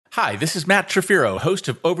Hi, this is Matt Trefiro, host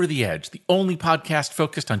of Over the Edge, the only podcast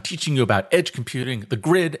focused on teaching you about edge computing, the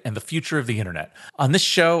grid, and the future of the internet. On this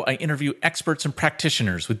show, I interview experts and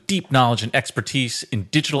practitioners with deep knowledge and expertise in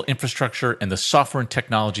digital infrastructure and the software and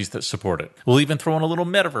technologies that support it. We'll even throw in a little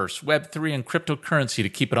metaverse, Web3, and cryptocurrency to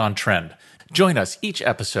keep it on trend. Join us each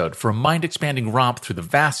episode for a mind-expanding romp through the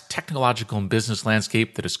vast technological and business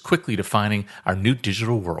landscape that is quickly defining our new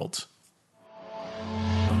digital worlds.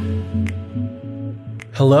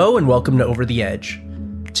 Hello and welcome to Over the Edge.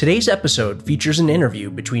 Today's episode features an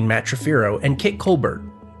interview between Matt Trefiro and Kit Colbert,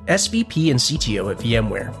 SVP and CTO at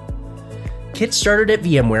VMware. Kit started at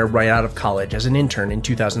VMware right out of college as an intern in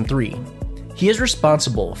 2003. He is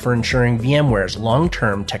responsible for ensuring VMware's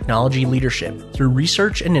long-term technology leadership through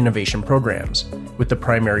research and innovation programs, with the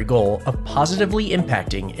primary goal of positively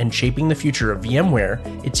impacting and shaping the future of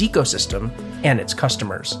VMware, its ecosystem, and its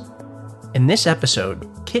customers. In this episode,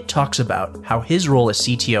 Kit talks about how his role as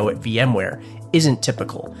CTO at VMware isn't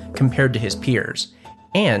typical compared to his peers,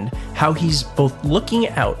 and how he's both looking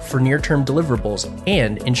out for near-term deliverables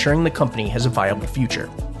and ensuring the company has a viable future.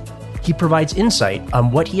 He provides insight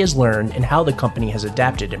on what he has learned and how the company has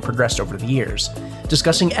adapted and progressed over the years,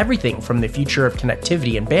 discussing everything from the future of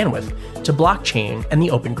connectivity and bandwidth to blockchain and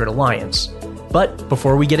the Open Grid Alliance. But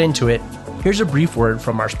before we get into it, here's a brief word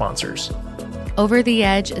from our sponsors. Over the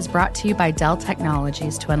Edge is brought to you by Dell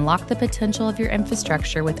Technologies to unlock the potential of your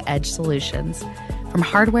infrastructure with edge solutions. From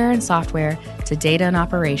hardware and software to data and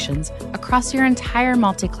operations, across your entire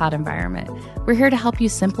multi-cloud environment, we're here to help you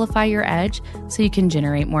simplify your edge so you can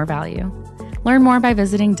generate more value. Learn more by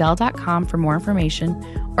visiting Dell.com for more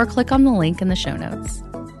information or click on the link in the show notes.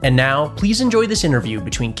 And now, please enjoy this interview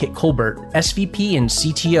between Kit Colbert, SVP and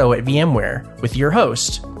CTO at VMware, with your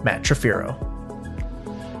host, Matt Trefiro.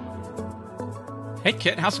 Hey,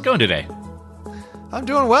 Kit, how's it going today? I'm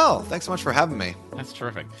doing well. Thanks so much for having me. That's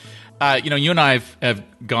terrific. You and I have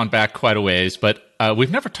gone back quite a ways, but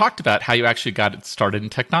we've never talked about how you actually got started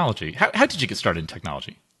in technology. How did you get started in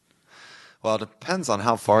technology? Well, it depends on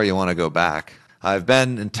how far you want to go back. I've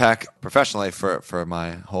been in tech professionally for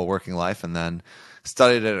my whole working life and then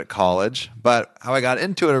studied it at college. But how I got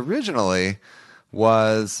into it originally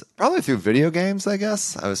was probably through video games, I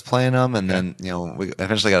guess. I was playing them, and then we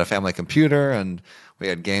eventually got a family computer, and we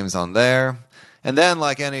had games on there. And then,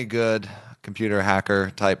 like any good computer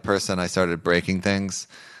hacker type person, I started breaking things,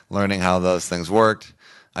 learning how those things worked.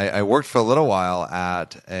 I worked for a little while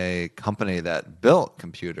at a company that built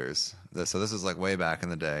computers. So this is like way back in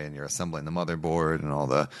the day, and you're assembling the motherboard and all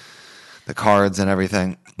the cards and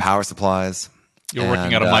everything, power supplies. You're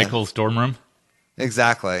working out of Michael's dorm room?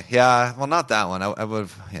 Exactly. Yeah. Well, not that one. I would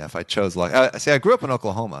have, if I chose luck. I grew up in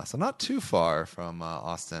Oklahoma, so not too far from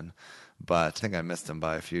Austin, but I think I missed him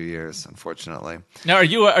by a few years, unfortunately. Now, are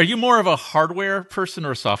you more of a hardware person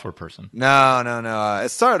or a software person? No. It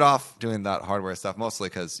started off doing that hardware stuff, mostly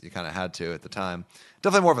because you kind of had to at the time.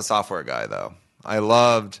 Definitely more of a software guy, though. I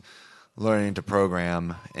loved learning to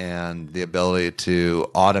program and the ability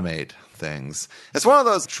to automate things. It's one of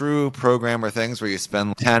those true programmer things where you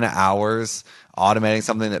spend 10 hours automating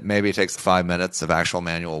something that maybe takes 5 minutes of actual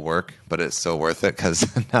manual work, but it's still worth it because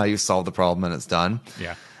now you've solved the problem and it's done.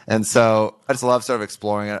 Yeah. And so I just love sort of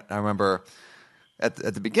exploring it. I remember at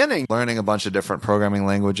the beginning learning a bunch of different programming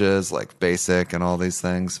languages like BASIC and all these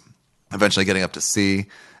things, eventually getting up to C,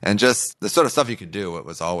 and just the sort of stuff you could do. It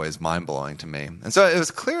was always mind-blowing to me. And so it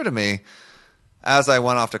was clear to me as I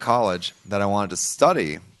went off to college that I wanted to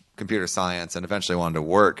study computer science and eventually wanted to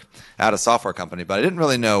work at a software company, but I didn't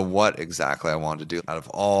really know what exactly I wanted to do out of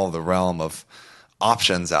all the realm of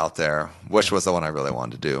options out there, which was the one I really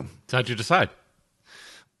wanted to do. So how'd you decide?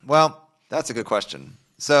 Well, that's a good question.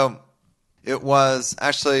 So it was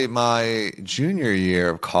actually my junior year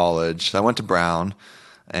of college. I went to Brown,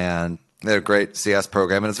 and they had a great CS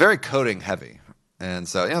program, and it's very coding heavy. And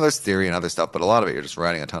so, there's theory and other stuff, but a lot of it you're just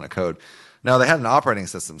writing a ton of code. Now, they had an operating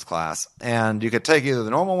systems class, and you could take either the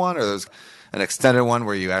normal one or there's an extended one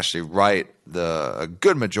where you actually write a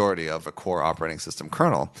good majority of a core operating system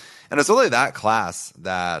kernel. And it's really that class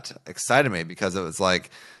that excited me because it was like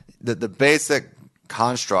the basic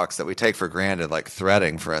constructs that we take for granted, like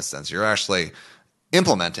threading, for instance, you're actually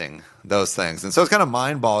implementing those things. And so it's kind of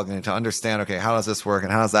mind-boggling to understand, okay, how does this work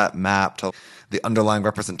and how does that map to the underlying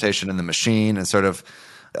representation in the machine and sort of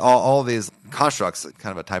all these constructs,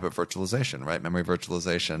 kind of a type of virtualization, right? Memory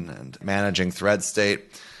virtualization and managing thread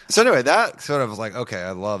state. So anyway, that sort of was like, okay,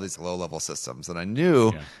 I love these low-level systems. And I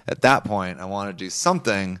knew at that point I wanted to do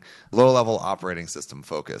something low-level operating system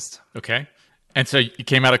focused. Okay. And so you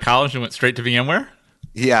came out of college and went straight to VMware?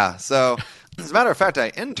 Yeah. So as a matter of fact, I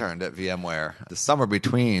interned at VMware the summer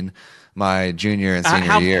between my junior and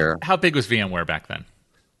senior year. How big was VMware back then?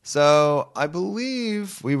 So I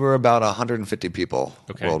believe we were about 150 people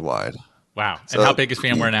worldwide. Wow. So, and how big is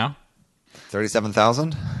VMware now?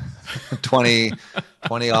 37,000. 20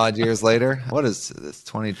 odd years later. What is this?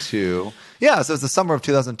 22. Yeah, so it's the summer of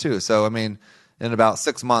 2002. So, I mean, in about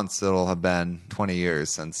 6 months, it'll have been 20 years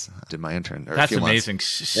since I did my intern. That's amazing.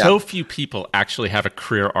 So few people actually have a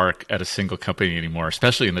career arc at a single company anymore,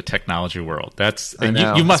 especially in the technology world.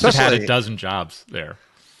 You must have had a dozen jobs there.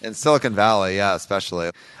 In Silicon Valley, yeah, especially.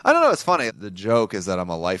 I don't know. It's funny. The joke is that I'm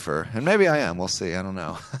a lifer, and maybe I am. We'll see. I don't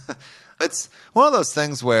know. It's one of those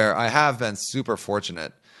things where I have been super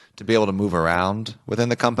fortunate to be able to move around within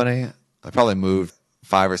the company. I probably moved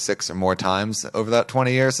 5 or 6 or more times over that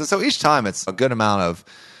 20 years. And so each time it's a good amount of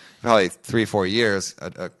probably 3 or 4 years,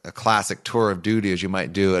 a classic tour of duty as you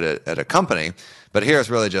might do at a company. But here it's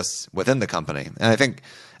really just within the company. And I think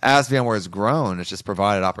as VMware has grown, it's just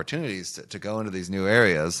provided opportunities to go into these new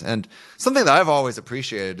areas. And something that I've always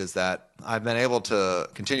appreciated is that I've been able to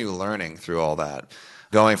continue learning through all that.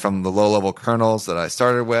 Going from the low-level kernels that I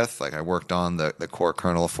started with, like I worked on the core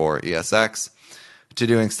kernel for ESX, to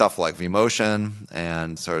doing stuff like vMotion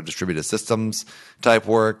and sort of distributed systems type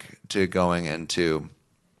work, to going into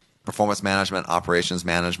performance management, operations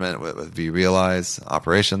management with vRealize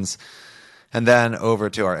operations, and then over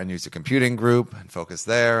to our end-user computing group and focus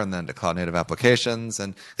there, and then to cloud-native applications.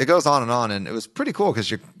 And it goes on. And it was pretty cool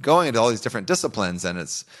because you're going into all these different disciplines, and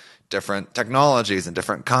it's different technologies and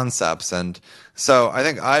different concepts. And so I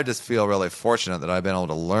think I just feel really fortunate that I've been able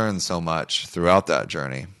to learn so much throughout that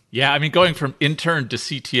journey. Yeah, I mean, going from intern to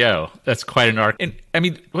CTO, that's quite an arc. And I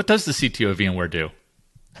mean, what does the CTO of VMware do?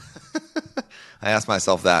 I ask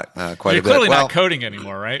myself that quite a bit. You're clearly not coding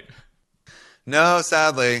anymore, right? No,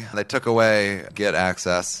 sadly. They took away Git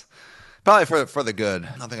access, probably for the good.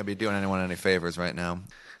 I don't think I'd be doing anyone any favors right now.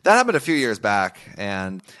 That happened a few years back,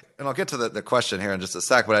 and I'll get to the question here in just a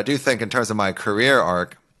sec, but I do think in terms of my career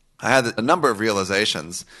arc, I had a number of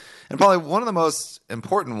realizations. And probably one of the most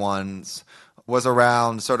important ones was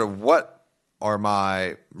around sort of what are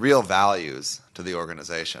my real values to the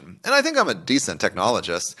organization. And I think I'm a decent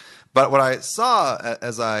technologist, but what I saw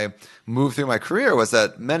as I moved through my career was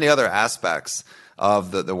that many other aspects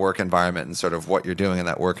of the work environment and sort of what you're doing in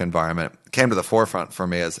that work environment came to the forefront for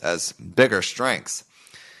me as bigger strengths.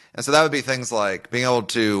 And so that would be things like being able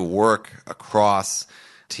to work across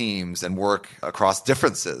teams and work across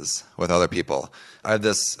differences with other people. I have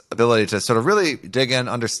this ability to sort of really dig in,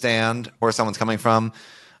 understand where someone's coming from,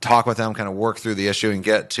 talk with them, kind of work through the issue and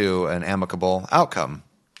get to an amicable outcome.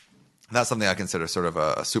 And that's something I consider sort of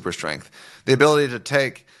a super strength. The ability to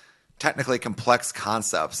take technically complex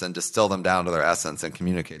concepts and distill them down to their essence and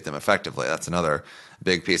communicate them effectively. That's another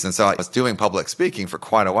big piece. And so I was doing public speaking for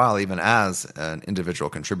quite a while, even as an individual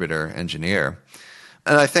contributor engineer.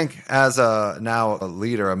 And I think as now a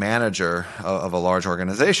leader, a manager of a large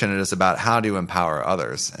organization, it is about how do you empower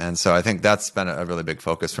others. And so I think that's been a really big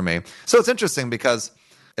focus for me. So it's interesting because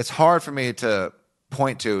it's hard for me to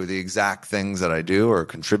point to the exact things that I do or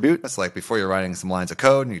contribute. It's like before you're writing some lines of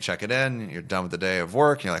code and you check it in, you're done with the day of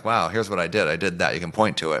work, and you're like, wow, here's what I did. I did that. You can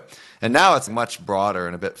point to it. And now it's much broader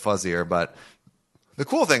and a bit fuzzier. But the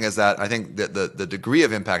cool thing is that I think that the degree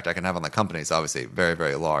of impact I can have on the company is obviously very,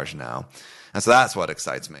 very large now. And so that's what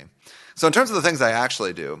excites me. So in terms of the things I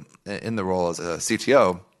actually do in the role as a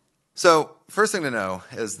CTO, so first thing to know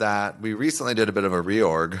is that we recently did a bit of a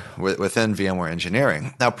reorg within VMware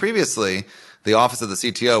engineering. Now, previously, the office of the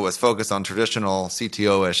CTO was focused on traditional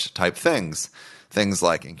CTO-ish type things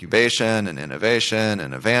like incubation and innovation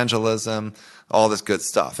and evangelism, all this good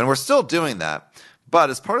stuff. And we're still doing that. But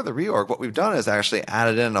as part of the reorg, what we've done is actually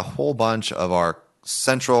added in a whole bunch of our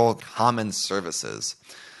central common services.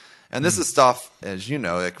 And this is stuff, as you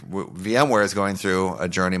know, like VMware is going through a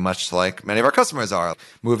journey much like many of our customers are,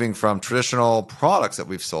 moving from traditional products that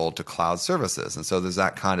we've sold to cloud services. And so there's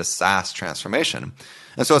that kind of SaaS transformation.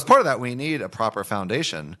 And so as part of that, we need a proper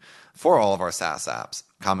foundation for all of our SaaS apps,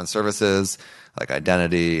 common services like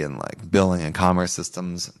identity and like billing and commerce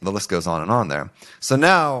systems. The list goes on and on there. So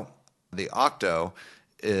now the Octo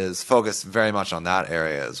is focused very much on that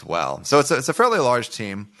area as well. So it's a fairly large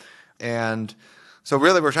team. And so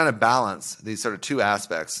really, we're trying to balance these sort of two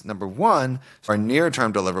aspects. Number one, our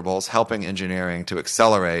near-term deliverables, helping engineering to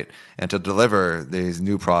accelerate and to deliver these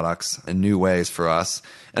new products in new ways for us.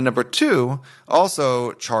 And number two,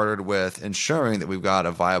 also chartered with ensuring that we've got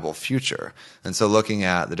a viable future. And so looking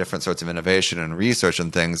at the different sorts of innovation and research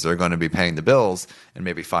and things that are going to be paying the bills in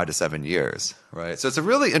maybe 5 to 7 years, right? So it's a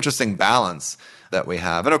really interesting balance that we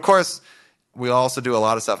have. And of course, we also do a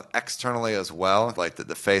lot of stuff externally as well, like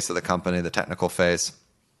the face of the company, the technical face.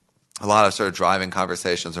 a lot of sort of driving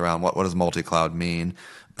conversations around what does multi-cloud mean?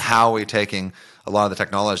 How are we taking a lot of the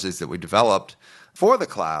technologies that we developed for the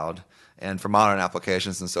cloud and for modern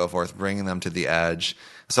applications and so forth, bringing them to the edge.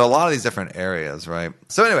 So a lot of these different areas, right?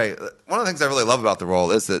 So anyway, one of the things I really love about the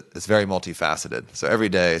role is that it's very multifaceted. So every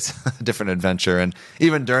day is a different adventure, and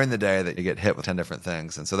even during the day that you get hit with 10 different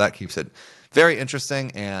things. And so that keeps it very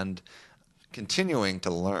interesting and continuing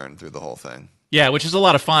to learn through the whole thing. Yeah, which is a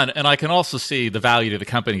lot of fun. And I can also see the value to the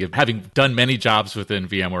company of having done many jobs within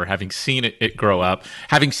VMware, having seen it grow up,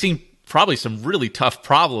 having seen probably some really tough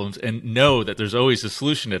problems and know that there's always a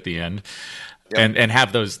solution at the end. Yep. And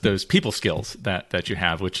have those people skills that you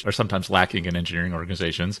have, which are sometimes lacking in engineering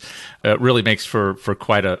organizations, really makes for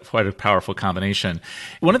quite a powerful combination.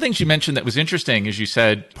 One of the things you mentioned that was interesting is you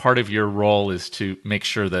said part of your role is to make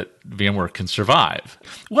sure that VMware can survive.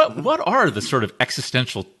 What are the sort of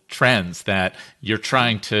existential trends that you're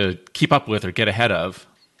trying to keep up with or get ahead of?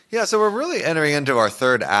 Yeah, so we're really entering into our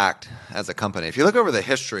third act as a company. If you look over the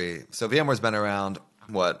history, so VMware's been around,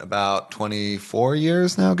 about 24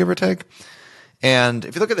 years now, give or take? And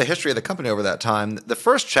if you look at the history of the company over that time, the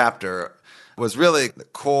first chapter was really the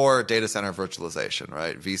core data center virtualization,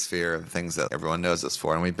 right? vSphere, the things that everyone knows us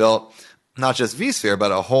for. And we built not just vSphere,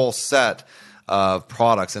 but a whole set of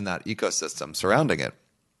products in that ecosystem surrounding it.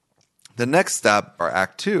 The next step, or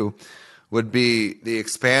Act 2, would be the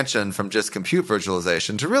expansion from just compute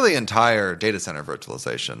virtualization to really entire data center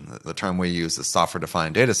virtualization. The term we use is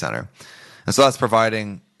software-defined data center. And so that's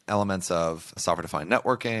providing elements of software-defined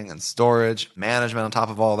networking and storage, management on top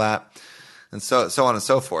of all that, and so on and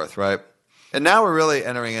so forth, right? And now we're really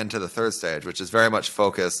entering into the third stage, which is very much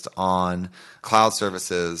focused on cloud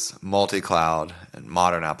services, multi-cloud, and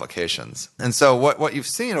modern applications. And so what you've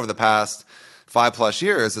seen over the past 5+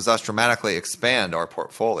 years is us dramatically expand our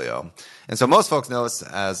portfolio. And so most folks know us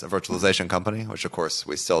as a virtualization company, which of course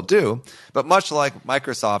we still do, but much like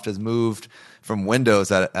Microsoft has moved from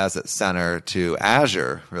Windows as its center to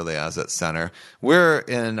Azure really as its center, we're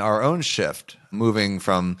in our own shift, moving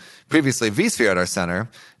from previously vSphere at our center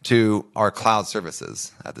to our cloud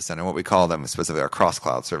services at the center, what we call them specifically our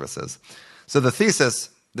cross-cloud services. So the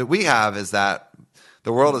thesis that we have is that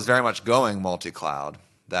the world is very much going multi-cloud,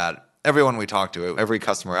 that everyone we talk to, every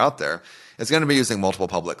customer out there, is going to be using multiple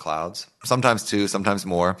public clouds, sometimes 2, sometimes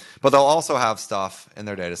more, but they'll also have stuff in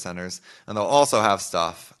their data centers, and they'll also have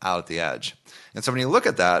stuff out at the edge. And so when you look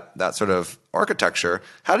at that sort of architecture,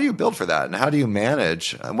 how do you build for that? And how do you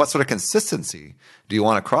manage? And what sort of consistency do you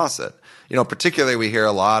want across it? Particularly we hear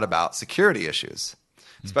a lot about security issues,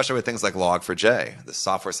 especially with things like Log4j, the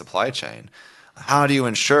software supply chain. How do you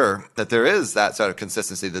ensure that there is that sort of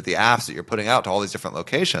consistency, that the apps that you're putting out to all these different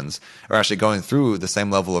locations are actually going through the same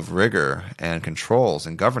level of rigor and controls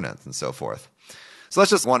and governance and so forth? So that's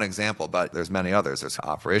just one example, but there's many others. There's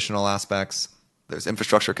operational aspects. There's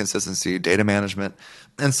infrastructure consistency, data management.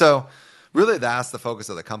 And so really that's the focus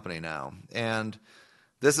of the company now. And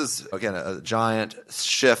this is, again, a giant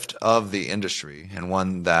shift of the industry and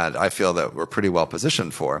one that I feel that we're pretty well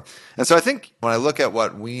positioned for. And so I think when I look at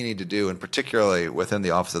what we need to do, and particularly within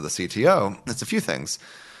the office of the CTO, it's a few things.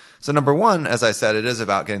 So number one, as I said, it is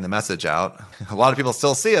about getting the message out. A lot of people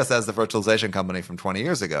still see us as the virtualization company from 20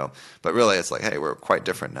 years ago, but really it's like, hey, we're quite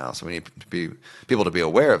different now. So we need people to be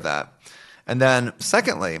aware of that. And then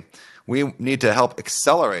secondly, we need to help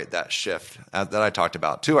accelerate that shift that I talked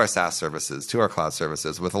about to our SaaS services, to our cloud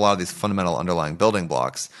services, with a lot of these fundamental underlying building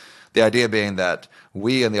blocks. The idea being that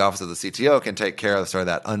we in the office of the CTO can take care of sort of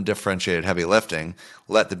that undifferentiated heavy lifting,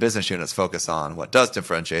 let the business units focus on what does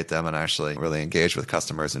differentiate them and actually really engage with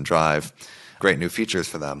customers and drive great new features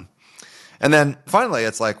for them. And then finally,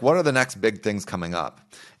 it's like, what are the next big things coming up?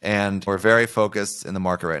 And we're very focused in the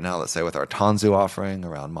market right now, let's say with our Tanzu offering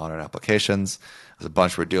around modern applications. There's a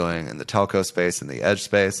bunch we're doing in the telco space and the edge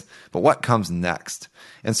space. But what comes next?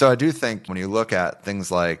 And so I do think when you look at things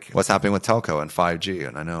like what's happening with telco and 5G,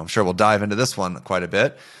 and I'm sure we'll dive into this one quite a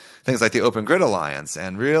bit, things like the Open Grid Alliance,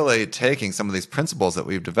 and really taking some of these principles that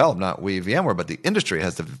we've developed, not we VMware, but the industry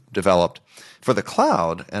has developed for the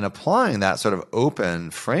cloud, and applying that sort of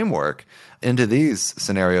open framework into these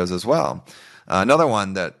scenarios as well. Another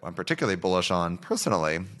one that I'm particularly bullish on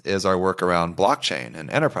personally is our work around blockchain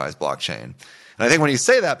and enterprise blockchain. And I think when you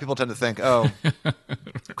say that, people tend to think, oh,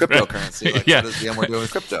 cryptocurrency. Like, what is VMware doing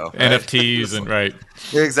with crypto? Right? NFTs and right.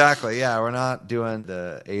 Exactly. Yeah, we're not doing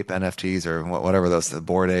the ape NFTs or whatever those, the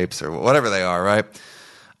Bored Apes or whatever they are, right?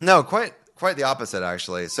 No, quite quite the opposite,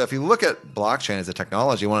 actually. So if you look at blockchain as a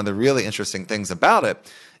technology, one of the really interesting things about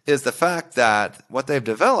it is the fact that what they've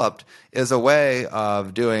developed is a way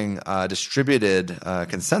of doing distributed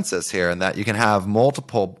consensus here, and that you can have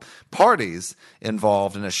multiple parties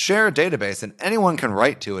involved in a shared database, and anyone can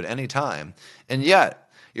write to it any time. And yet,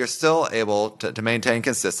 you're still able to maintain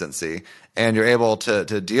consistency, and you're able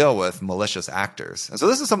to deal with malicious actors. And so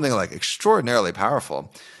this is something like extraordinarily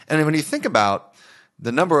powerful. And when you think about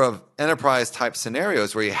the number of enterprise type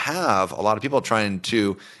scenarios where you have a lot of people trying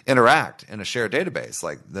to interact in a shared database,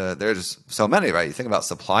 like there's so many, right? You think about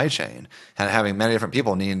supply chain and having many different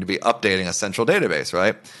people needing to be updating a central database,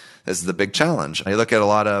 right? This is the big challenge. You look at a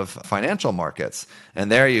lot of financial markets,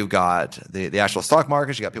 and there you've got the actual stock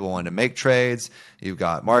markets. You've got people wanting to make trades. You've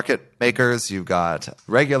got market makers. You've got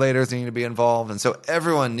regulators that need to be involved. And so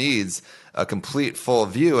everyone needs a complete full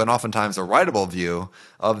view, and oftentimes a writable view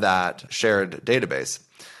of that shared database.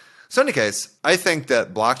 So in any case, I think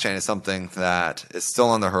that blockchain is something that is still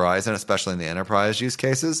on the horizon, especially in the enterprise use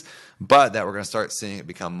cases, but that we're going to start seeing it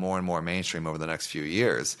become more and more mainstream over the next few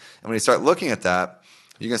years. And when you start looking at that,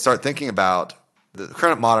 you can start thinking about the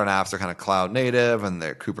current modern apps are kind of cloud native and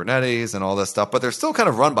they're Kubernetes and all this stuff, but they're still kind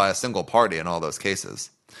of run by a single party in all those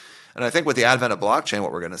cases. And I think with the advent of blockchain,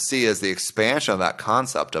 what we're going to see is the expansion of that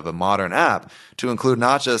concept of a modern app to include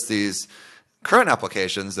not just these current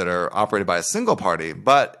applications that are operated by a single party,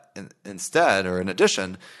 but instead, or in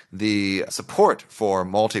addition, the support for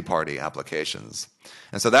multi-party applications.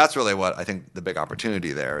 And so that's really what I think the big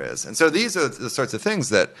opportunity there is. And so these are the sorts of things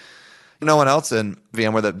that no one else in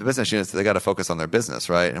VMware, the business units, they got to focus on their business,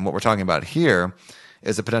 right? And what we're talking about here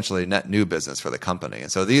is a potentially net new business for the company.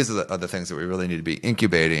 And so these are the things that we really need to be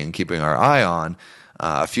incubating and keeping our eye on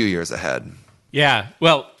a few years ahead. Yeah.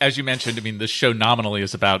 Well, as you mentioned, I mean, this show nominally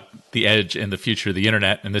is about the edge and the future of the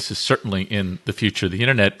internet, and this is certainly in the future of the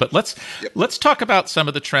internet. But let's talk about some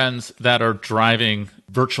of the trends that are driving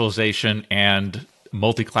virtualization and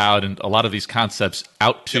multi-cloud and a lot of these concepts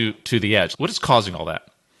out to the edge. What is causing all that?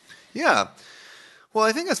 Yeah. Well,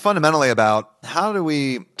 I think it's fundamentally about how do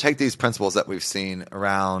we take these principles that we've seen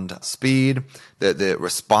around speed, the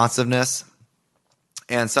responsiveness,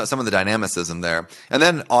 and some of the dynamicism there, and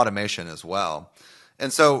then automation as well.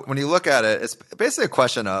 And so when you look at it, it's basically a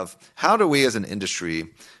question of how do we as an industry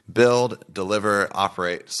build, deliver,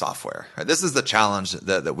 operate software? Right? This is the challenge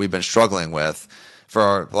that we've been struggling with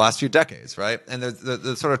for the last few decades, right? And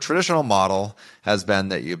the sort of traditional model has been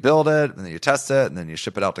that you build it, and then you test it, and then you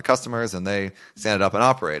ship it out to customers, and they stand it up and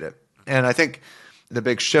operate it. And I think the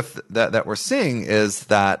big shift that we're seeing is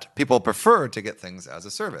that people prefer to get things as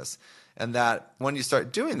a service. And that when you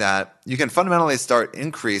start doing that, you can fundamentally start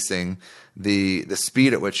increasing the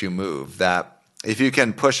speed at which you move. That if you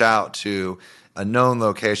can push out to a known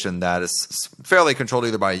location that is fairly controlled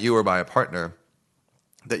either by you or by a partner,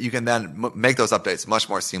 that you can then make those updates much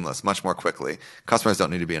more seamless, much more quickly. Customers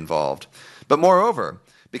don't need to be involved. But moreover,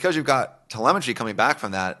 because you've got telemetry coming back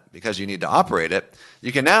from that because you need to operate it,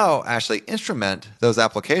 you can now actually instrument those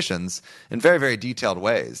applications in very, very detailed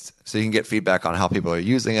ways. So you can get feedback on how people are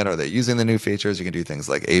using it. Are they using the new features? You can do things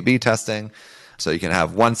like A/B testing. So you can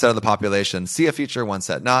have one set of the population see a feature, one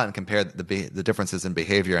set not, and compare the differences in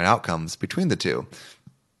behavior and outcomes between the two.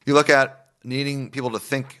 You look at needing people to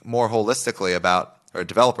think more holistically about, or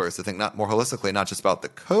developers to think more holistically, not just about the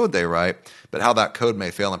code they write, but how that code may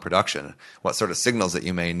fail in production, what sort of signals that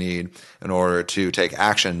you may need in order to take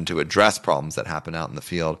action to address problems that happen out in the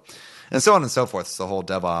field, and so on and so forth. It's the whole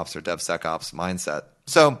DevOps or DevSecOps mindset.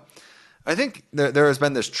 So I think there has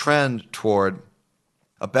been this trend toward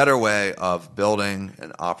a better way of building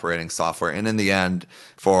and operating software, and in the end,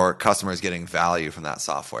 for customers getting value from that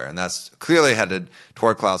software. And that's clearly headed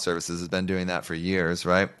toward cloud services, has been doing that for years,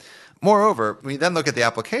 right? Moreover, when you then look at the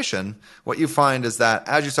application, what you find is that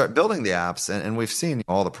as you start building the apps, and we've seen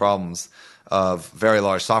all the problems of very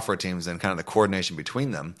large software teams and kind of the coordination between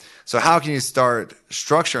them. So how can you start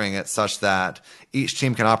structuring it such that each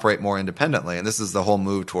team can operate more independently? And this is the whole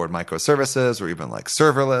move toward microservices or even like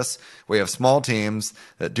serverless, where you have small teams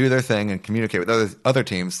that do their thing and communicate with other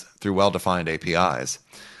teams through well-defined APIs.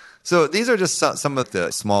 So these are just some of the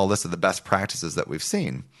small list of the best practices that we've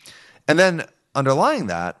seen. And then underlying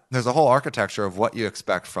that, there's a whole architecture of what you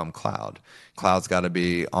expect from cloud. Cloud's got to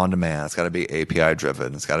be on demand. It's got to be API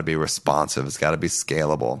driven. It's got to be responsive. It's got to be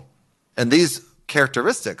scalable. And these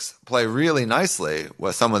characteristics play really nicely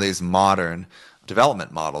with some of these modern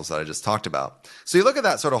development models that I just talked about. So you look at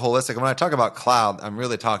that sort of holistic. And when I talk about cloud, I'm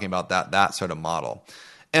really talking about that sort of model.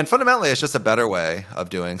 And fundamentally, it's just a better way of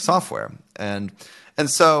doing software. And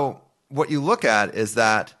so what you look at is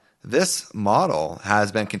that this model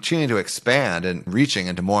has been continuing to expand and reaching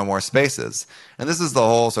into more and more spaces. And this is the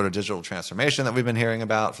whole sort of digital transformation that we've been hearing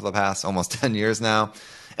about for the past almost 10 years now.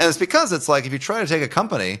 And it's because it's like if you try to take a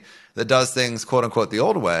company that does things, quote unquote, the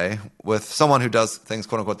old way with someone who does things,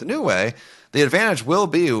 quote unquote, the new way, the advantage will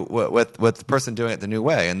be with the person doing it the new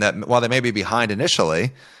way. And that while they may be behind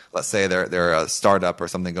initially, let's say they're a startup or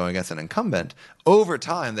something going against an incumbent, over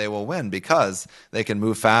time they will win because they can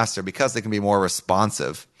move faster, because they can be more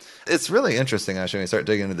responsive. It's really interesting, actually, when you start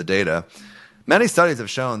digging into the data. Many studies have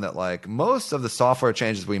shown that like most of the software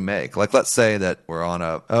changes we make, like let's say that we're on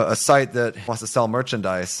a site that wants to sell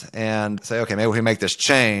merchandise and say, okay, maybe if we make this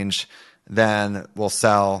change, then we'll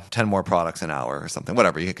sell 10 more products an hour or something,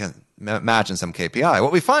 whatever. You can imagine some KPI.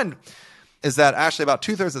 What we find is that actually about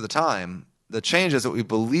 2/3 of the time, the changes that we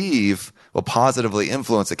believe will positively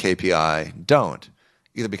influence a KPI don't,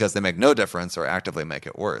 either because they make no difference or actively make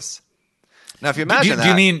it worse. Now, if you imagine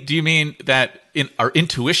do you mean that our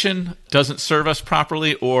intuition doesn't serve us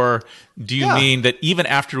properly, or do you mean that even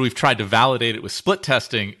after we've tried to validate it with split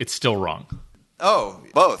testing, it's still wrong? Oh,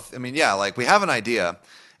 both. I mean, yeah, like we have an idea,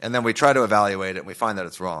 and then we try to evaluate it, and we find that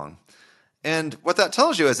it's wrong. And what that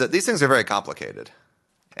tells you is that these things are very complicated.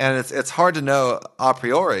 And it's hard to know a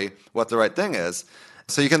priori what the right thing is.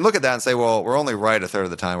 So you can look at that and say, well, we're only right 1/3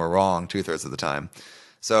 of the time, we're wrong 2/3 of the time.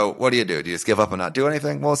 So what do? Do you just give up and not do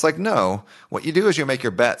anything? Well, it's like, no. What you do is you make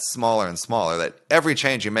your bets smaller and smaller, that every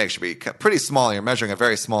change you make should be pretty small. You're measuring a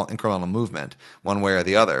very small incremental movement one way or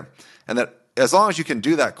the other. And that as long as you can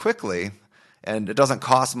do that quickly and it doesn't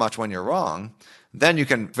cost much when you're wrong, then you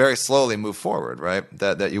can very slowly move forward, right?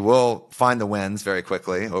 That you will find the wins very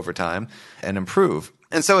quickly over time and improve.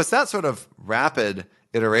 And so it's that sort of rapid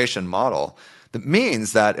iteration model that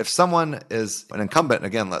means that if someone is an incumbent,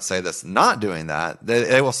 again, let's say that's not doing that,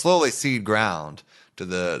 they will slowly cede ground to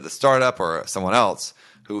the startup or someone else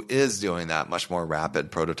who is doing that much more rapid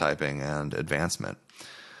prototyping and advancement.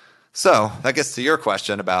 So that gets to your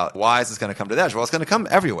question about why is this going to come to the edge? Well, it's going to come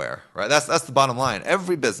everywhere, right? That's the bottom line.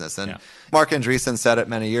 Every business. And Mark Andreessen said it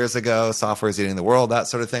many years ago, software is eating the world, that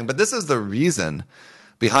sort of thing. But this is the reason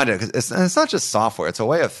behind it. It's not just software. It's a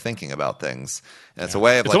way of thinking about things. And it's a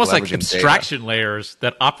way of it's almost like abstraction layers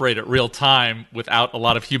that operate at real time without a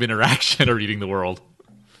lot of human interaction are eating the world.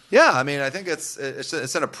 Yeah, I mean, I think it's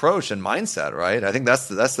an approach and mindset, right? I think that's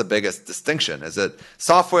the biggest distinction, is that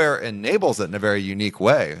software enables it in a very unique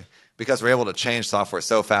way because we're able to change software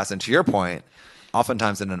so fast. And to your point,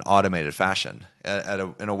 oftentimes in an automated fashion,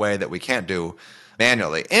 in a way that we can't do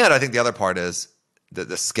manually. And I think the other part is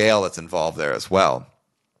the scale that's involved there as well.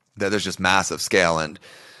 That there's just massive scale, and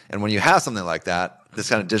when you have something like that, this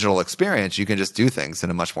kind of digital experience, you can just do things in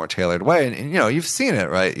a much more tailored way. And you've seen it,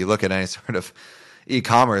 right? You look at any sort of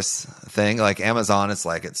e-commerce thing like Amazon,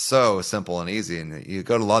 it's so simple and easy. And you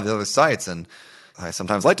go to a lot of the other sites, and I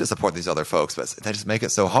sometimes like to support these other folks, but they just make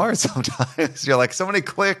it so hard sometimes. You're like, so many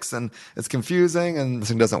clicks, and it's confusing, and this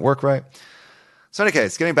thing doesn't work right. So in any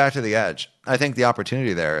case, getting back to the edge, I think the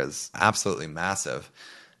opportunity there is absolutely massive.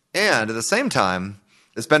 And at the same time,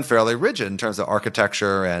 it's been fairly rigid in terms of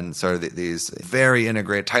architecture and sort of these very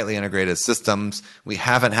integrated, tightly integrated systems. We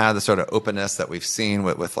haven't had the sort of openness that we've seen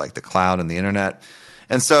with like the cloud and the internet.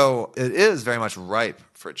 And so it is very much ripe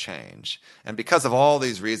for change. And because of all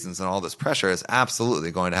these reasons and all this pressure, it's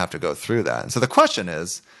absolutely going to have to go through that. And so the question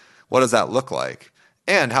is, what does that look like?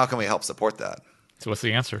 And how can we help support that? So what's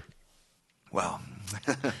the answer? Well,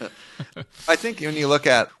 I think when you look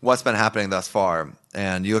at what's been happening thus far,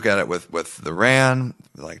 and you look at it with the RAN,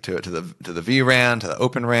 like to the vRAN, to the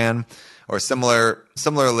Open RAN, or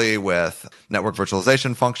similarly with network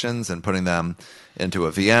virtualization functions and putting them into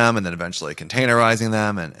a VM and then eventually containerizing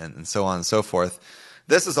them and so on and so forth.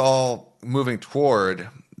 This is all moving toward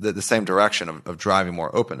the same direction of driving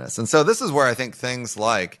more openness. And so this is where I think things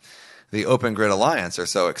like the Open Grid Alliance are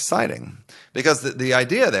so exciting, because the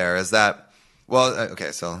idea there is that, well,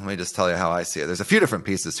 okay, so let me just tell you how I see it. There's a few different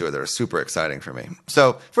pieces to it that are super exciting for me.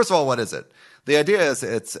 So first of all, what is it? The idea is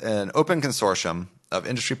it's an open consortium of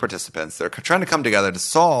industry participants that are trying to come together to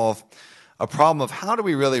solve a problem of how do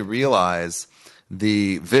we really realize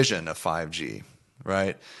the vision of 5G,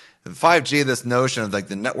 right? 5G, this notion of like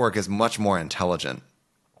the network is much more intelligent.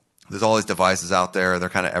 There's all these devices out there. They're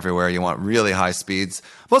kind of everywhere. You want really high speeds.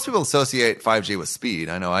 Most people associate 5G with speed.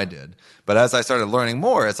 I know I did. But as I started learning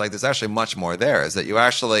more, it's like there's actually much more there. Is that you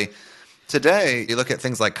actually, today, you look at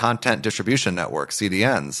things like content distribution networks,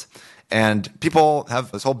 CDNs, and people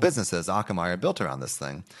have this whole businesses, Akamai, are built around this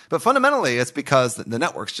thing. But fundamentally, it's because the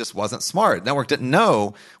networks just wasn't smart. The network didn't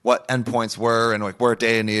know what endpoints were and like where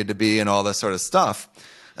data needed to be and all this sort of stuff.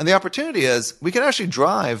 And the opportunity is we can actually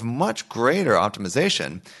drive much greater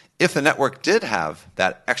optimization if the network did have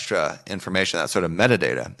that extra information, that sort of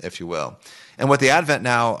metadata, if you will. And with the advent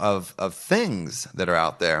now of things that are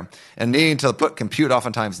out there and needing to put compute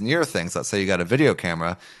oftentimes near things, let's say you got a video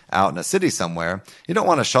camera out in a city somewhere, you don't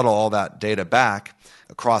want to shuttle all that data back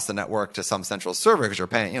across the network to some central server because you're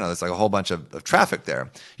paying, there's like a whole bunch of traffic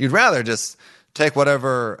there. You'd rather just take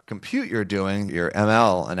whatever compute you're doing, your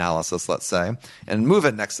ML analysis, let's say, and move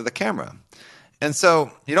it next to the camera. And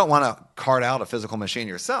so you don't want to cart out a physical machine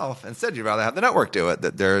yourself. Instead, you'd rather have the network do it,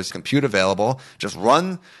 that there's compute available. Just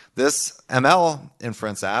run this ML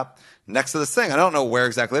inference app next to this thing. I don't know where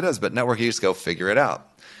exactly it is, but network, you just go figure it out.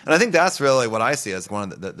 And I think that's really what I see as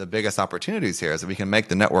one of the biggest opportunities here is that we can make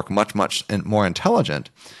the network much, much more intelligent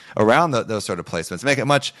around those sort of placements, make it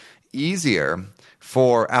much easier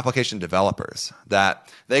for application developers that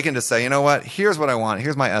they can just say, you know what, here's what I want.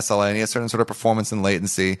 Here's my SLA. I need a certain sort of performance and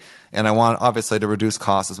latency. And I want, obviously, to reduce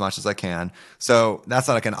costs as much as I can. So that's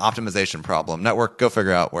not like an optimization problem. Network, go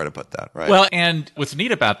figure out where to put that, right? Well, and what's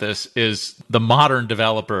neat about this is the modern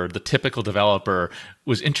developer, the typical developer,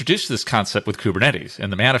 was introduced to this concept with Kubernetes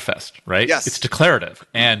and the manifest, right? Yes. It's declarative.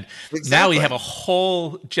 And Exactly. Now we have a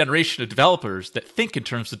whole generation of developers that think in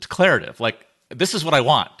terms of declarative. Like, this is what I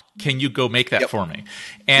want. Can you go make that for me?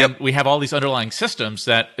 And we have all these underlying systems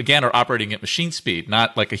that, again, are operating at machine speed,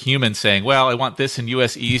 not like a human saying, well, I want this in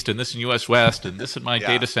US East and this in US West and this in my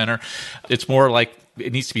data center. It's more like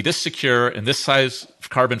it needs to be this secure and this size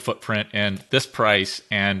carbon footprint and this price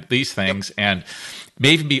and these things and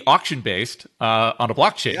may even be auction-based on a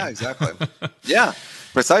blockchain. Yeah, exactly. Yeah,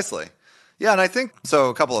 precisely. Yeah, and I think, so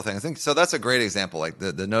a couple of things. I think, so that's a great example, like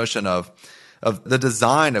the notion of the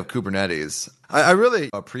design of Kubernetes. I really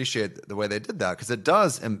appreciate the way they did that because it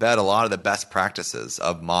does embed a lot of the best practices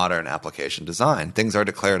of modern application design. Things are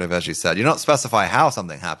declarative, as you said. You don't specify how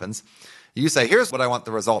something happens. You say, here's what I want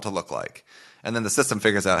the result to look like. And then the system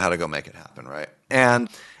figures out how to go make it happen, right? And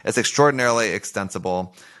it's extraordinarily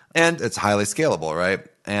extensible and it's highly scalable, right?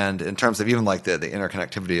 And in terms of even like the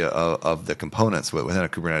interconnectivity of the components within a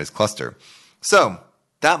Kubernetes cluster. So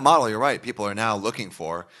that model, you're right, people are now looking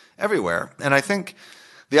for everywhere. And I think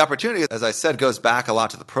the opportunity, as I said, goes back a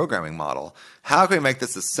lot to the programming model. How can we make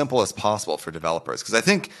this as simple as possible for developers? Because I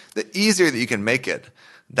think the easier that you can make it,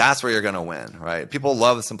 that's where you're going to win, right? People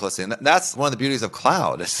love the simplicity. And that's one of the beauties of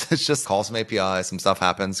cloud. It's just call some APIs, some stuff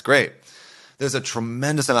happens, great. There's a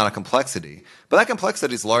tremendous amount of complexity, but that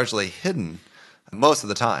complexity is largely hidden most of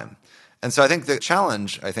the time. And so I think the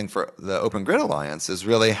challenge, for the Open Grid Alliance is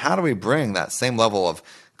really how do we bring that same level of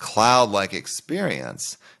cloud-like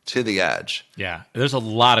experience to the edge? Yeah, there's a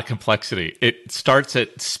lot of complexity. It starts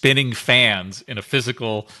at spinning fans in a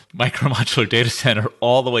physical micromodular data center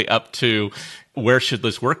all the way up to where should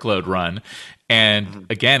this workload run. And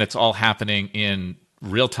again, it's all happening in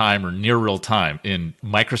real time or near real time in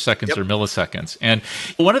microseconds or milliseconds. And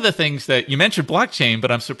one of the things that you mentioned blockchain,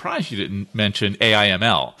 but I'm surprised you didn't mention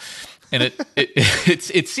AI/ML. And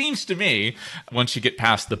it seems to me, once you get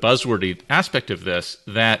past the buzzwordy aspect of this,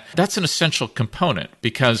 that that's an essential component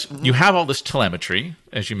because you have all this telemetry,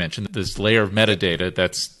 as you mentioned, this layer of metadata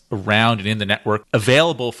that's around and in the network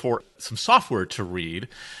available for some software to read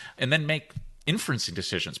and then make inferencing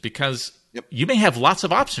decisions because you may have lots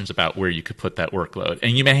of options about where you could put that workload.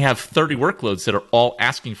 And you may have 30 workloads that are all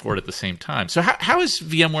asking for it at the same time. So how is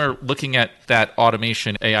VMware looking at that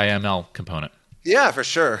automation AI/ML component? Yeah, for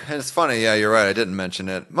sure. And it's funny. Yeah, you're right. I didn't mention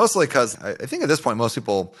it. Mostly because I think at this point, most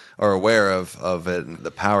people are aware of it and the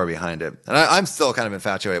power behind it. And I'm still kind of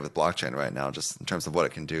infatuated with blockchain right now, just in terms of what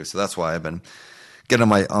it can do. So that's why I've been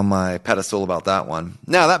getting on my pedestal about that one.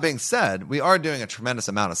 Now, that being said, we are doing a tremendous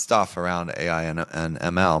amount of stuff around AI and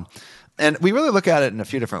ML. And we really look at it in a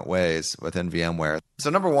few different ways within VMware. So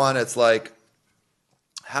number one, it's like,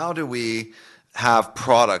 how do we have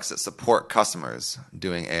products that support customers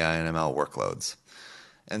doing AI and ML workloads?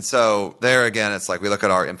 And so there again, it's like we look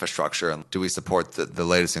at our infrastructure and do we support the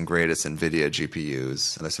latest and greatest NVIDIA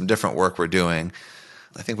GPUs? And there's some different work we're doing.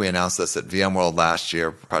 I think we announced this at VMworld last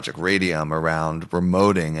year, Project Radium, around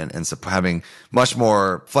remoting and having much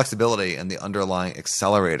more flexibility in the underlying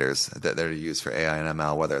accelerators that are used for AI and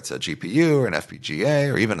ML, whether it's a GPU or an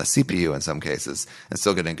FPGA or even a CPU in some cases, and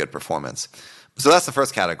still getting good performance. So that's the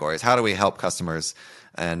first category, is how do we help customers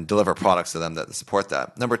and deliver products to them that support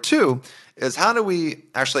that. Number two is how do we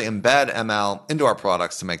actually embed ML into our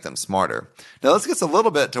products to make them smarter? Now, this gets a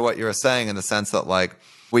little bit to what you were saying in the sense that, like,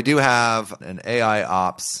 we do have an AI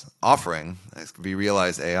ops offering,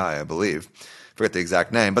 vRealize AI, I believe. Forget the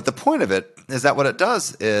exact name. But the point of it is that what it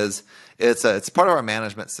does is it's part of our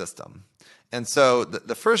management system. And so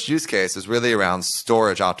the first use case is really around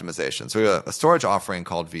storage optimization. So we have a storage offering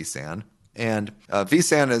called vSAN. And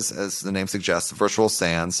vSAN is, as the name suggests, virtual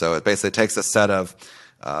SAN. So it basically takes a set of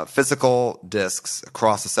physical disks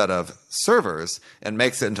across a set of servers and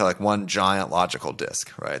makes it into like one giant logical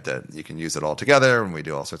disk, right? That you can use it all together, and we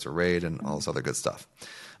do all sorts of RAID and all this other good stuff.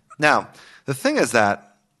 Now, the thing is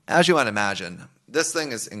that, as you might imagine, this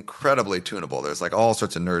thing is incredibly tunable. There's like all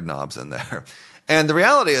sorts of nerd knobs in there. And the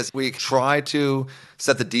reality is we try to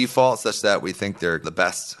set the default such that we think they're the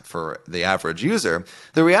best for the average user.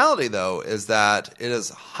 The reality, though, is that it is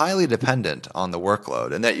highly dependent on the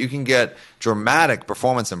workload and that you can get dramatic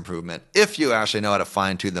performance improvement if you actually know how to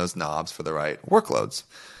fine-tune those knobs for the right workloads.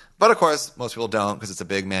 But of course, most people don't because it's a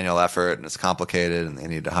big manual effort and it's complicated and they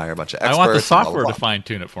need to hire a bunch of experts. I want the software to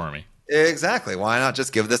fine-tune it for me. Exactly. Why not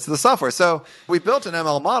just give this to the software? So we built an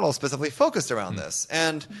ML model specifically focused around this.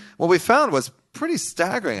 And what we found was pretty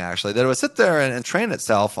staggering, actually, that it would sit there and train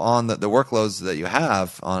itself on the workloads that you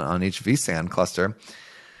have on each vSAN cluster.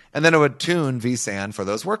 And then it would tune vSAN for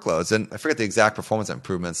those workloads. And I forget the exact performance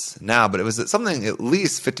improvements now, but it was something at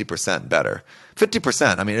least 50% better.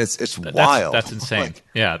 50%. I mean, it's wild. That's insane.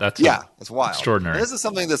 It's wild. Extraordinary. And this is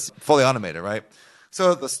something that's fully automated, right?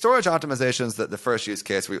 So the storage optimizations, the first use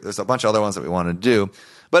case, there's a bunch of other ones that we want to do.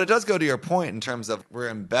 But it does go to your point in terms of we're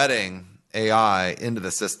embedding AI into the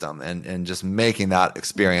system and just making that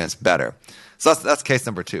experience better. So that's case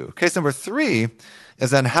number 2. Case number 3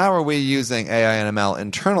 is then how are we using AI and ML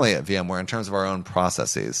internally at VMware in terms of our own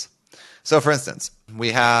processes? So for instance,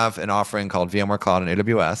 we have an offering called VMware Cloud and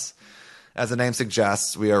AWS. As the name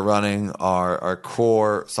suggests, we are running our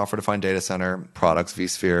core software-defined data center products,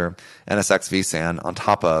 vSphere, NSX vSAN, on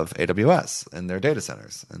top of AWS in their data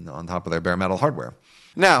centers and on top of their bare metal hardware.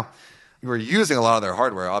 Now, we're using a lot of their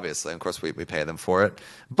hardware, obviously. Of course, we pay them for it.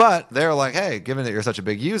 But they're like, hey, given that you're such a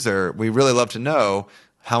big user, we really love to know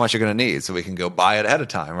how much you're going to need so we can go buy it ahead of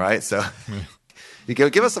time, right? So you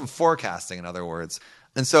give us some forecasting, in other words.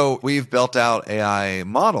 And so we've built out AI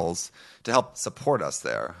models to help support us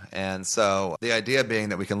there. And so the idea being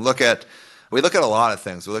that we look at a lot of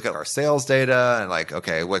things. We look at our sales data and like,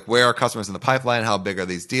 okay, where are customers in the pipeline? How big are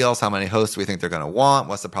these deals? How many hosts do we think they're going to want?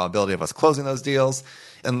 What's the probability of us closing those deals?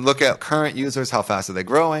 And look at current users. How fast are they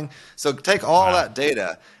growing? So take all that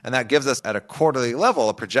data, and that gives us at a quarterly level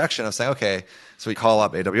a projection of saying, okay, so we call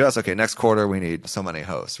up AWS. Okay, next quarter we need so many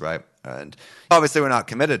hosts, right? And obviously we're not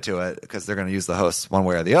committed to it because they're going to use the hosts one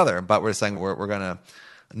way or the other, but we're saying we're going to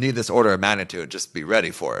need this order of magnitude, just be ready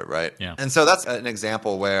for it, right? Yeah. And so that's an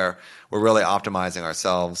example where we're really optimizing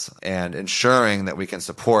ourselves and ensuring that we can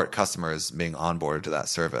support customers being onboarded to that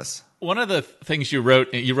service. One of the things you wrote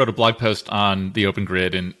a blog post on the Open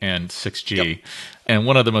Grid and 6G. Yep. And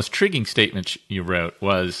one of the most intriguing statements you wrote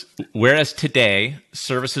was, whereas today,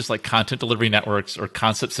 services like content delivery networks or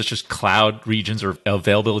concepts such as cloud regions or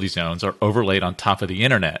availability zones are overlaid on top of the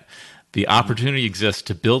internet, the opportunity exists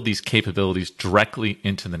to build these capabilities directly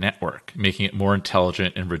into the network, making it more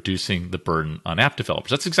intelligent and reducing the burden on app developers.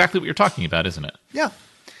 That's exactly what you're talking about, isn't it? Yeah.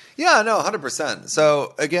 Yeah, no, 100%.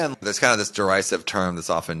 So again, there's kind of this derisive term that's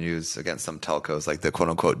often used against some telcos, like the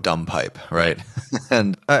quote-unquote dumb pipe, right?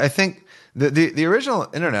 And I think the original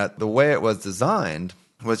internet, the way it was designed,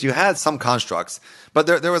 was you had some constructs, but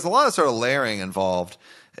there was a lot of sort of layering involved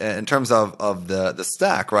in terms of the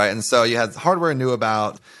stack, right? And so you had hardware knew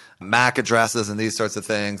about MAC addresses and these sorts of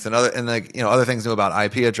things, and other things knew about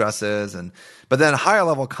IP addresses, but then higher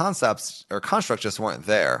level concepts or constructs just weren't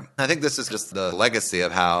there. I think this is just the legacy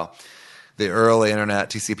of how the early internet,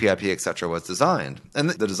 TCP/IP, et cetera, was designed,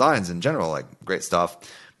 and the designs in general, like great stuff.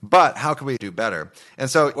 But how can we do better? And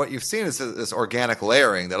so what you've seen is this organic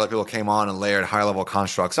layering that other people came on and layered higher level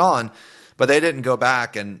constructs on, but they didn't go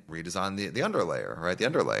back and redesign the underlayer, right? The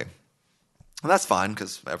underlay. And that's fine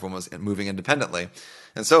because everyone was moving independently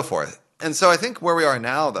and so forth. And so I think where we are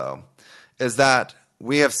now, though, is that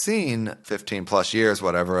we have seen 15 plus years,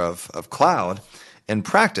 whatever, of cloud in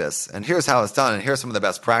practice. And here's how it's done. And here's some of the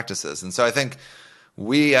best practices. And so I think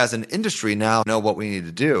we as an industry now know what we need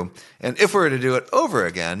to do. And if we were to do it over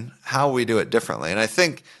again, how we do it differently. And I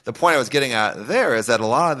think the point I was getting at there is that a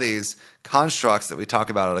lot of these constructs that we talk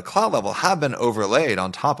about at a cloud level have been overlaid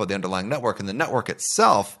on top of the underlying network. And the network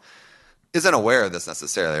itself isn't aware of this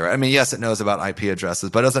necessarily, right? I mean, yes, it knows about IP addresses,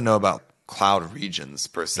 but it doesn't know about cloud regions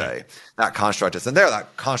per se. Yeah. That construct isn't there.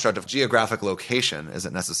 That construct of geographic location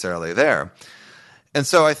isn't necessarily there. And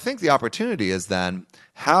so I think the opportunity is then,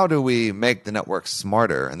 how do we make the network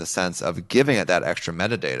smarter in the sense of giving it that extra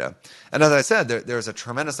metadata? And as I said, there's a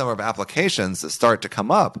tremendous number of applications that start to come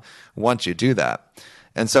up once you do that.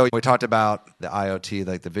 And so we talked about the IoT,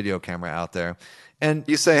 like the video camera out there. And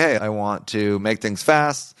you say, hey, I want to make things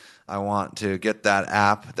fast. I want to get that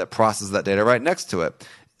app that processes that data right next to it.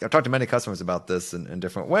 I've talked to many customers about this in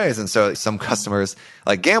different ways. And so some customers,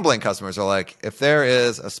 like gambling customers, are like, if there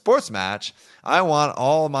is a sports match, I want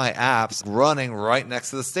all my apps running right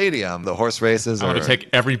next to the stadium. The horse races. I want to take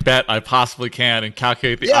every bet I possibly can and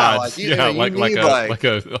calculate the odds. You need like a stock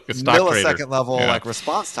millisecond trader. level like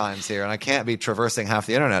response times here, and I can't be traversing half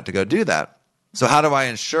the internet to go do that. So how do I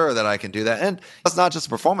ensure that I can do that? And it's not just a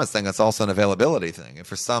performance thing, it's also an availability thing. If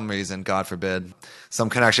for some reason, God forbid, some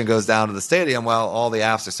connection goes down to the stadium, well, all the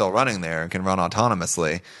apps are still running there and can run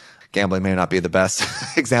autonomously. Gambling may not be the best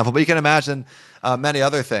example, but you can imagine many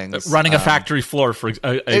other things. Running a factory floor, for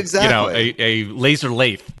exactly. A laser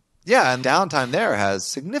lathe. Yeah, and downtime there has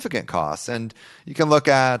significant costs. And you can look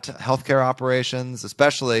at healthcare operations,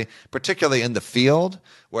 particularly in the field,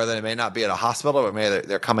 where they may not be at a hospital, but maybe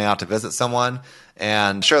they're coming out to visit someone.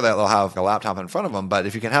 And sure, that they'll have a laptop in front of them, but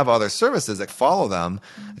if you can have other services that follow them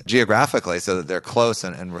geographically so that they're close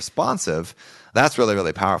and responsive, that's really,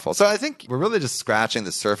 really powerful. So I think we're really just scratching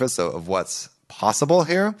the surface of what's possible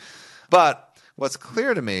here. But what's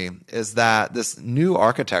clear to me is that this new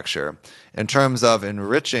architecture, in terms of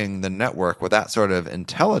enriching the network with that sort of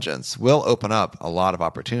intelligence, will open up a lot of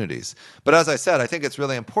opportunities. But as I said, I think it's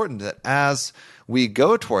really important that as we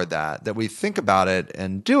go toward that we think about it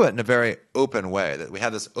and do it in a very open way, that we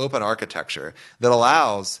have this open architecture that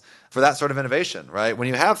allows for that sort of innovation, right? When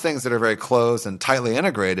you have things that are very closed and tightly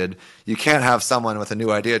integrated, you can't have someone with a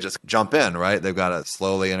new idea just jump in, right? They've got to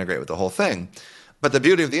slowly integrate with the whole thing. But the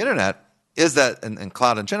beauty of the internet is that, and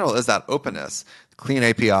cloud in general, is that openness, clean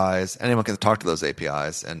APIs. Anyone can talk to those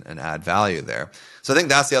APIs and add value there. So I think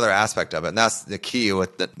that's the other aspect of it. And that's the key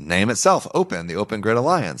with the name itself, open, the Open Grid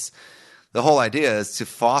Alliance. The whole idea is to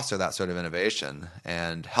foster that sort of innovation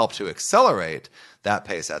and help to accelerate that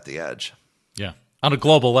pace at the edge. Yeah, on a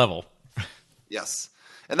global level. Yes.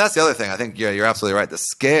 And that's the other thing. I think you're absolutely right. The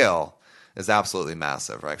scale is absolutely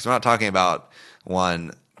massive, right? Because we're not talking about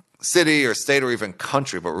one city or state or even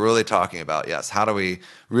country, but we're really talking about, yes, how do we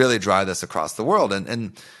really drive this across the world?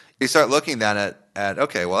 And you start looking then at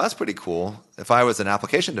okay, well, that's pretty cool. If I was an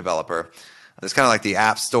application developer, it's kind of like the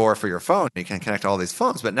app store for your phone. You can connect all these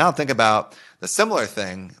phones. But now think about the similar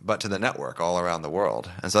thing, but to the network all around the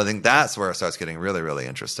world. And so I think that's where it starts getting really, really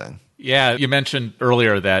interesting. Yeah, you mentioned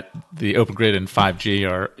earlier that the Open Grid and 5G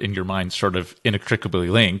are, in your mind, sort of inextricably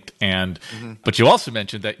linked. But you also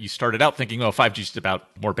mentioned that you started out thinking, 5G is about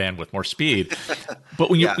more bandwidth, more speed. But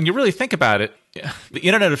when you really think about it, the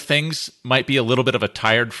Internet of Things might be a little bit of a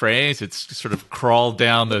tired phrase. It's sort of crawled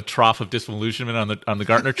down the trough of disillusionment on the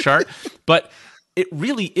Gartner chart. But it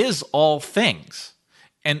really is all things.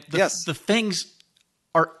 And the things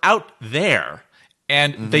are out there,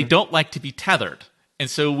 and they don't like to be tethered. And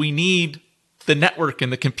so we need the network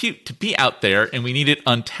and the compute to be out there, and we need it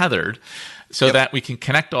untethered so that we can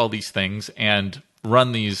connect all these things and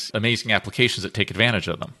run these amazing applications that take advantage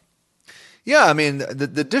of them. Yeah, I mean,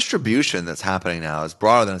 the distribution that's happening now is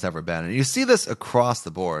broader than it's ever been. And you see this across the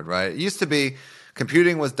board, right? It used to be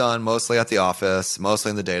computing was done mostly at the office, mostly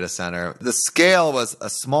in the data center. The scale was a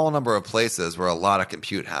small number of places where a lot of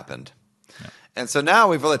compute happened. Yeah. And so now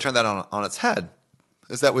we've really turned that on its head,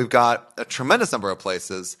 is that we've got a tremendous number of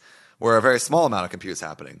places where a very small amount of compute is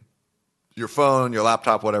happening. Your phone, your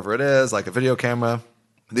laptop, whatever it is, like a video camera,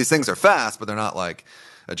 these things are fast, but they're not like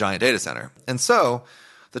a giant data center. And so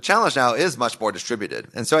the challenge now is much more distributed.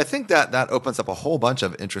 And so I think that opens up a whole bunch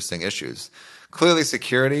of interesting issues. Clearly,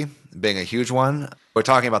 security being a huge one. We're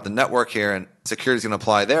talking about the network here, and security is going to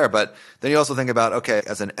apply there. But then you also think about, okay,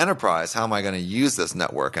 as an enterprise, how am I going to use this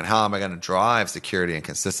network? And how am I going to drive security and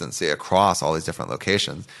consistency across all these different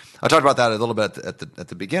locations? I talked about that a little bit at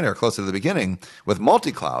the beginning, or closer to the beginning, with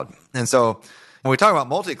multi-cloud. And so when we talk about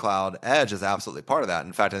multi-cloud, Edge is absolutely part of that.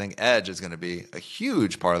 In fact, I think Edge is going to be a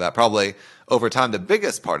huge part of that, probably over time the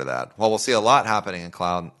biggest part of that. While we'll see a lot happening in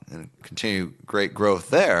cloud and continue great growth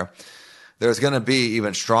there, there's going to be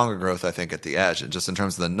even stronger growth, I think, at the edge, just in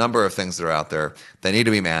terms of the number of things that are out there. They need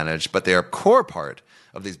to be managed, but they are a core part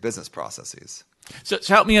of these business processes. So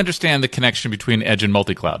help me understand the connection between edge and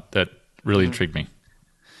multi-cloud. That really intrigued me.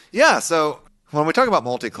 Yeah, so when we talk about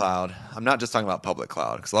multi-cloud, I'm not just talking about public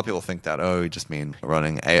cloud, because a lot of people think that, you just mean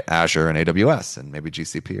running Azure and AWS and maybe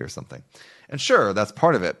GCP or something. And sure, that's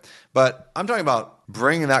part of it. But I'm talking about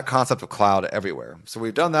bringing that concept of cloud everywhere. So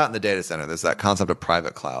we've done that in the data center. There's that concept of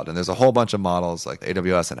private cloud. And there's a whole bunch of models like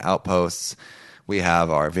AWS and Outposts. We have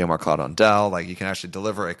our VMware Cloud on Dell. Like you can actually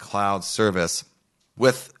deliver a cloud service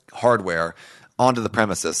with hardware onto the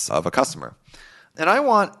premises of a customer. And I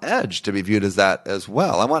want Edge to be viewed as that as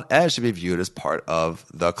well. I want Edge to be viewed as part of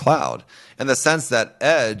the cloud in the sense that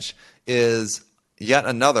Edge is yet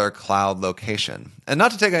another cloud location. And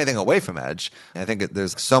not to take anything away from edge, I think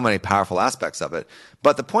there's so many powerful aspects of it.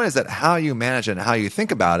 But the point is that how you manage it and how you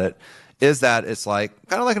think about it is that it's like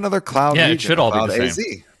kind of like another cloud region. It should all be the AZ,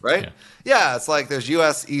 same. right? Yeah, it's like there's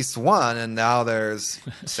US East 1 and now there's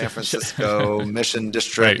San Francisco Mission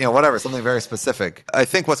District, Right. Whatever, something very specific. I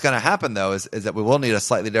think what's going to happen though is that we will need a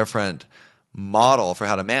slightly different model for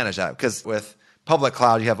how to manage that, because with public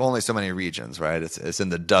cloud, you have only so many regions, right? It's in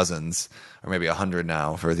the dozens, or maybe 100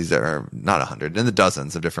 now for these that are not 100, in the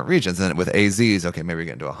dozens of different regions. And with AZs, okay, maybe we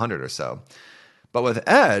get into 100 or so. But with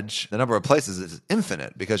edge, the number of places is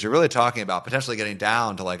infinite, because you're really talking about potentially getting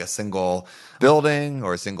down to like a single building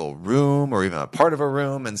or a single room or even a part of a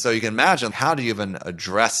room. And so you can imagine, how do you even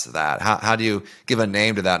address that? How do you give a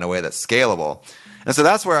name to that in a way that's scalable? And so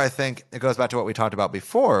that's where I think it goes back to what we talked about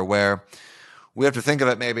before, where we have to think of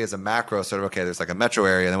it maybe as a macro sort of, okay, there's like a metro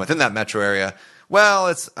area. And then within that metro area,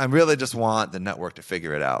 well, I really just want the network to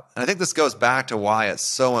figure it out. And I think this goes back to why it's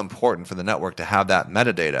so important for the network to have that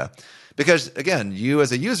metadata. Because again, you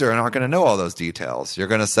as a user aren't going to know all those details. You're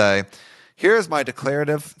going to say, here's my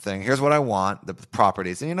declarative thing. Here's what I want, the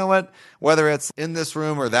properties. And you know what? Whether it's in this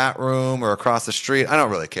room or that room or across the street, I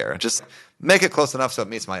don't really care. Just make it close enough so it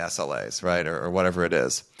meets my SLAs, right? Or whatever it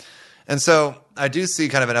is. And so I do see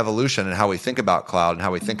kind of an evolution in how we think about cloud and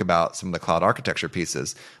how we think about some of the cloud architecture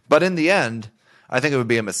pieces. But in the end, I think it would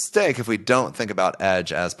be a mistake if we don't think about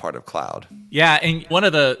edge as part of cloud. Yeah, and one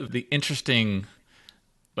of the interesting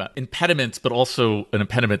impediments, but also an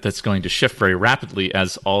impediment that's going to shift very rapidly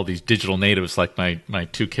as all these digital natives, like my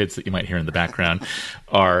two kids that you might hear in the background,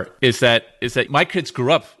 is that my kids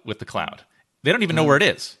grew up with the cloud. They don't even know where it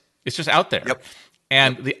is. It's just out there. Yep.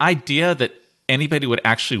 And the idea that anybody would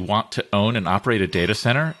actually want to own and operate a data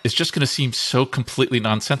center is just going to seem so completely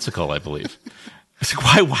nonsensical, I believe. It's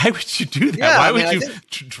like, why would you do that? Yeah, why would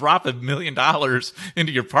you drop $1 million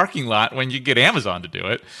into your parking lot when you get Amazon to do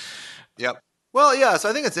it? Yep. Well, yeah, so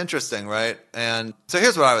I think it's interesting, right? And so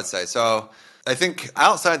here's what I would say. So I think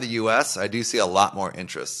outside the US, I do see a lot more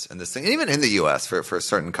interest in this thing, even in the US for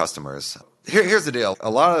certain customers. Here's the deal. A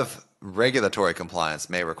lot of regulatory compliance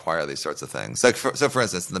may require these sorts of things. Like for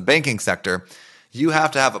instance, in the banking sector, you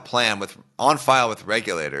have to have a plan on file with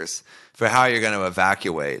regulators for how you're going to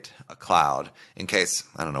evacuate a cloud in case,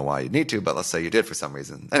 I don't know why you need to, but let's say you did for some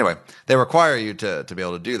reason. Anyway, they require you to be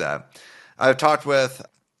able to do that. I've talked with,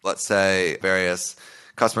 let's say, various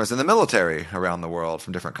customers in the military around the world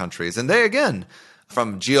from different countries. And they, again,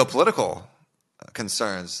 from geopolitical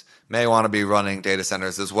concerns, may want to be running data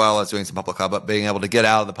centers as well as doing some public cloud, but being able to get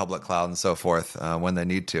out of the public cloud and so forth when they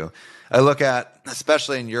need to. I look at,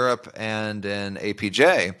 especially in Europe and in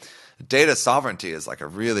APJ, data sovereignty is like a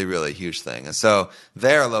really, really huge thing. And so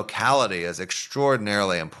their locality is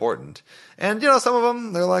extraordinarily important. And, some of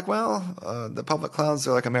them, they're like, well, the public clouds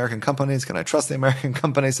are like American companies. Can I trust the American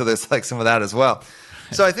companies? So there's like some of that as well.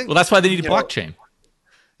 So I think, well, that's why they need a blockchain.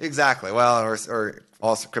 Exactly. Well, or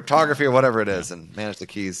also cryptography or whatever it is, and manage the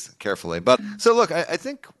keys carefully. But so look, I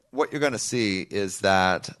think what you're going to see is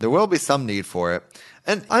that there will be some need for it.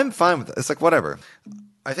 And I'm fine with it. It's like, whatever.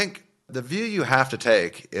 I think the view you have to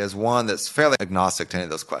take is one that's fairly agnostic to any of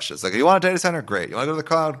those questions. Like, you want a data center? Great. You want to go to the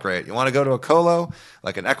cloud? Great. You want to go to a colo,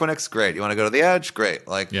 like an Equinix? Great. You want to go to the edge? Great.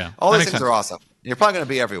 Like, all these things are awesome. You're probably going to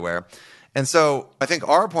be everywhere. And so I think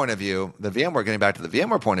our point of view, the VMware, getting back to the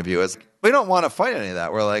VMware point of view, is we don't want to fight any of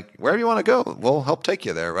that. We're like, wherever you want to go, we'll help take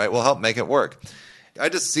you there, right? We'll help make it work. I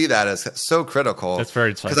just see that as so critical. That's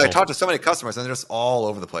very insightful. Because I talk to so many customers, and they're just all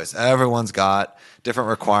over the place. Everyone's got different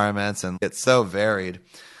requirements, and it's so varied.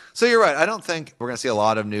 So you're right. I don't think we're going to see a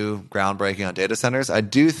lot of new groundbreaking on data centers. I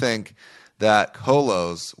do think that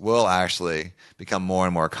colos will actually become more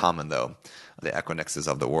and more common, though, the Equinixes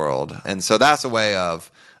of the world. And so that's a way of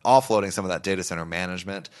offloading some of that data center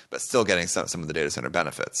management, but still getting some of the data center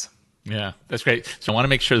benefits. Yeah, that's great. So I want to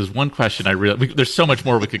make sure there's one question there's so much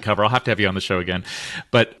more we could cover. I'll have to have you on the show again.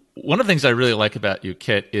 But one of the things I really like about you,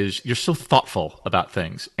 Kit, is you're so thoughtful about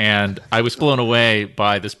things. And I was blown away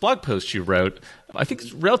by this blog post you wrote, I think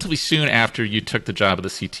it's relatively soon after you took the job of the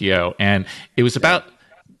CTO. And it was about,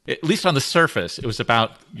 at least on the surface, it was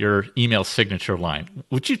about your email signature line.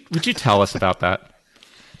 Would you tell us about that?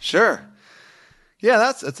 Sure. Yeah,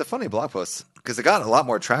 it's a funny blog post because it got a lot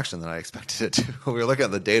more traction than I expected it to. We were looking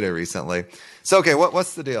at the data recently. So, okay,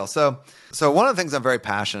 what's the deal? So one of the things I'm very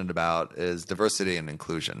passionate about is diversity and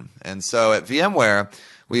inclusion. And so at VMware,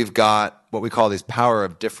 we've got what we call these power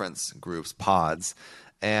of difference groups, pods.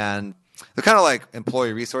 And they're kind of like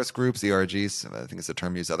employee resource groups, ERGs. I think it's a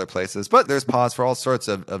term used other places, but there's pods for all sorts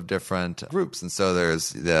of different groups. And so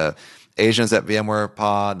there's the Asians at VMware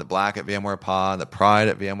pod, the Black at VMware pod, the Pride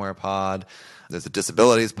at VMware pod. There's a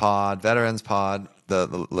disabilities pod, veterans pod, the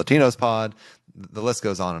Latinos pod. The list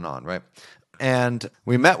goes on, right? And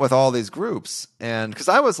we met with all these groups, and because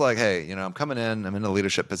I was like, hey, I'm coming in, I'm in a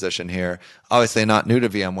leadership position here, obviously not new to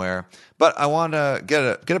VMware, but I want to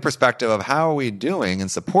get a perspective of how are we doing in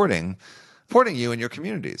supporting you and your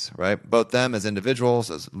communities, right? Both them as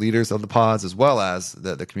individuals, as leaders of the pods, as well as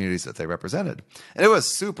the communities that they represented. And it was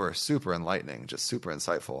super, super enlightening, just super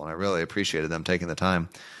insightful, and I really appreciated them taking the time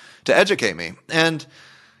to educate me. And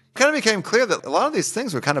kind of became clear that a lot of these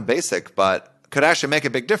things were kind of basic, but could actually make a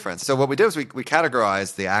big difference. So what we did was we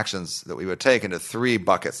categorized the actions that we would take into 3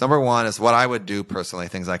 buckets. Number 1 is what I would do personally,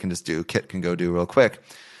 things I can just do, Kit can go do real quick.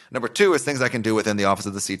 Number 2 is things I can do within the office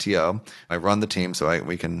of the CTO. I run the team, so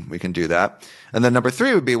we can do that. And then number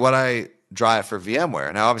 3 would be what I drive for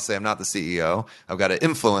VMware. Now, obviously, I'm not the CEO. I've got to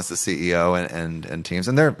influence the CEO and teams,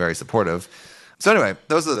 and they're very supportive. So anyway,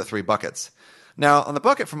 those are the 3 buckets. Now, on the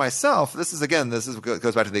bucket for myself, this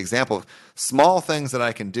goes back to the example of small things that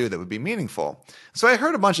I can do that would be meaningful. So I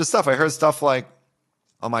heard a bunch of stuff. I heard stuff like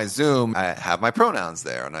on my Zoom, I have my pronouns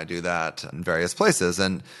there, and I do that in various places.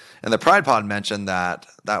 And the Pride Pod mentioned that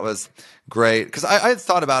was great because I had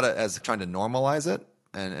thought about it as trying to normalize it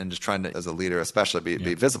and just trying to, as a leader especially,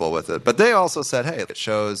 be visible with it. But they also said, hey, it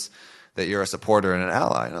shows that you're a supporter and an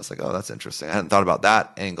ally. And I was like, oh, that's interesting. I hadn't thought about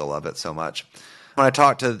that angle of it so much. When I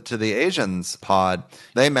talked to the Asians pod,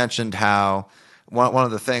 they mentioned how one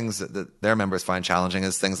of the things that their members find challenging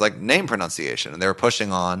is things like name pronunciation. And they were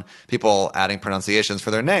pushing on people adding pronunciations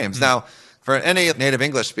for their names. Mm-hmm. Now, for any native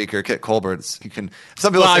English speaker, Kit Colbert, some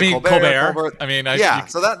people say Colbert.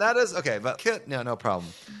 So that is okay, but Kit, no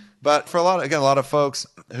problem. But for a lot of folks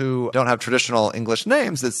who don't have traditional English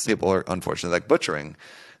names, people are unfortunately like butchering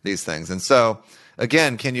these things. And so,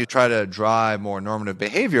 again, can you try to drive more normative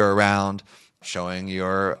behavior around showing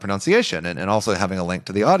your pronunciation and also having a link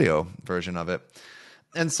to the audio version of it?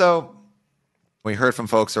 And so we heard from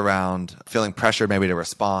folks around feeling pressure maybe to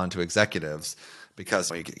respond to executives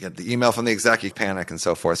because when you get the email from the exec, you panic and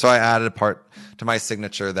so forth. So I added a part to my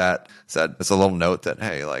signature that said, it's a little note that,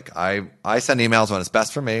 hey, like I send emails when it's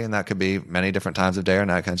best for me, and that could be many different times of day or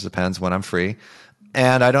night. It kind of depends when I'm free.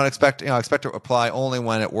 And I don't expect, I expect to reply only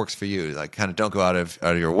when it works for you. Like, kind of don't go out of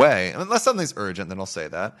your way. Unless something's urgent, then I'll say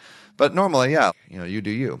that. But normally, you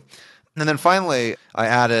do you. And then finally, I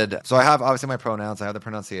added, so I have obviously my pronouns, I have the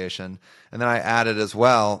pronunciation, and then I added as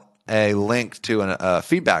well a link to a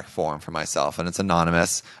feedback form for myself, and it's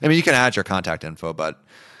anonymous. I mean, you can add your contact info, but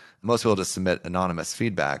most people just submit anonymous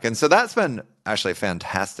feedback. And so that's been actually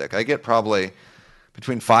fantastic. I get probably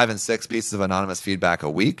between 5 and 6 pieces of anonymous feedback a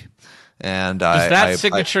week. And does that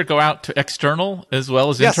signature go out to external as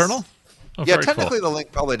well as internal? Oh, yeah, technically cool. The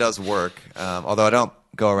link probably does work, although I don't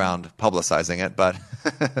go around publicizing it. But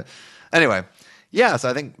anyway, yeah, so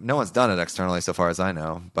I think no one's done it externally so far as I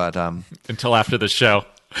know. But until after the show.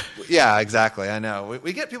 Yeah, exactly. I know.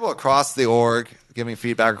 We get people across the org giving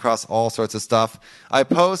feedback across all sorts of stuff. I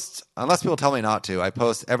post, unless people tell me not to, I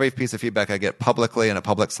post every piece of feedback I get publicly in a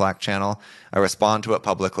public Slack channel. I respond to it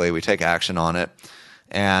publicly. We take action on it.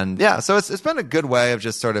 And yeah, so it's been a good way of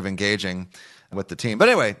just sort of engaging with the team. But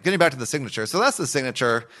anyway, getting back to the signature. So that's the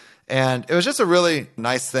signature. And it was just a really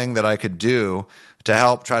nice thing that I could do to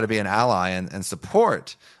help try to be an ally and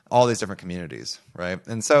support all these different communities, right?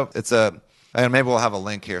 And so and maybe we'll have a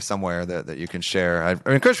link here somewhere that you can share. I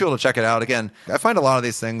encourage people to check it out. Again, I find a lot of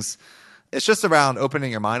these things, it's just around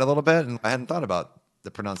opening your mind a little bit. And I hadn't thought about the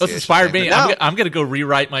pronunciation. That's inspired me. I'm going to go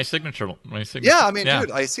rewrite my signature. Yeah, I mean,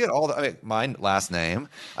 dude, I see it all. My last name.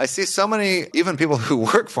 I see so many, even people who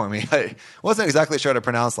work for me. I wasn't exactly sure to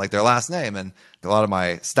pronounce like their last name, and a lot of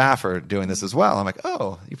my staff are doing this as well. I'm like,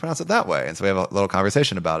 oh, you pronounce it that way, and so we have a little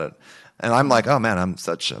conversation about it. And I'm like, oh man, I'm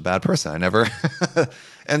such a bad person. I never.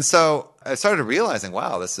 And so I started realizing,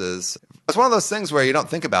 wow, it's one of those things where you don't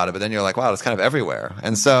think about it, but then you're like, wow, it's kind of everywhere.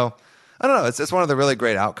 And so I don't know. It's one of the really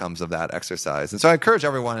great outcomes of that exercise. And so I encourage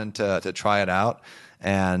everyone to try it out.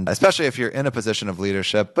 And especially if you're in a position of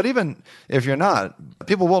leadership, but even if you're not,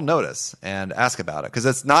 people will notice and ask about it because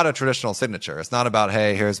it's not a traditional signature. It's not about,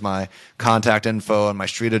 hey, here's my contact info and my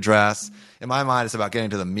street address. In my mind, it's about getting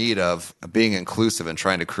to the meat of being inclusive and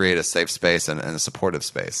trying to create a safe space and a supportive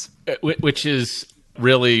space. Which is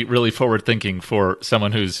really, really forward thinking for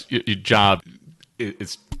someone whose job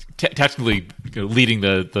is technically leading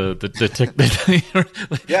the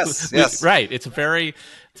yes. Right. It's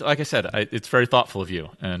like I said, it's very thoughtful of you,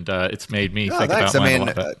 and it's made me think about mine a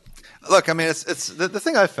lot. Look, I mean, it's the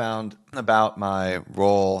thing I found about my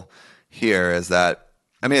role here is that,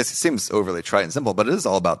 I mean, it seems overly trite and simple, but it is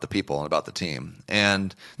all about the people and about the team.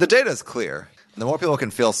 And the data is clear. The more people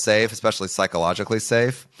can feel safe, especially psychologically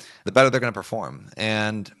safe, the better they're going to perform.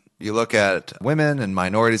 And you look at women and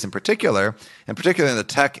minorities in particular, and particularly in the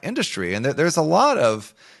tech industry, and there's a lot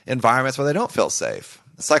of environments where they don't feel safe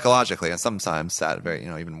psychologically, and sometimes very,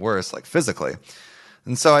 even worse, like physically.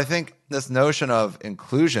 And so I think this notion of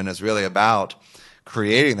inclusion is really about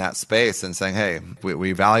creating that space and saying, hey,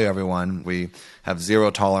 we value everyone. We have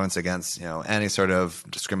zero tolerance against, any sort of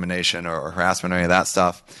discrimination or harassment or any of that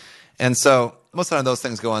stuff. And so most of the time those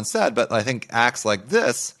things go unsaid, but I think acts like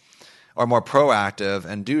this are more proactive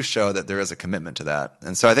and do show that there is a commitment to that.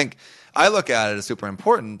 And so I think I look at it as super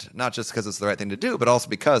important, not just because it's the right thing to do, but also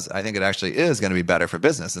because I think it actually is going to be better for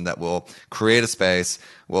business, and that will create a space,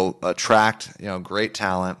 will attract, great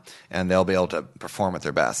talent, and they'll be able to perform at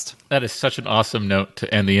their best. That is such an awesome note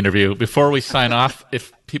to end the interview. Before we sign off,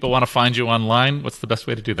 if people want to find you online, what's the best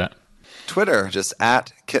way to do that? Twitter, just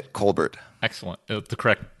at Kit Colbert. Excellent. The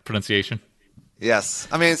correct pronunciation? Yes.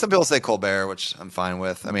 I mean, some people say Colbert, which I'm fine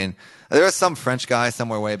with. I mean, there is some French guy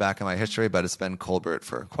somewhere way back in my history, but it's been Colbert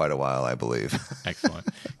for quite a while, I believe. Excellent.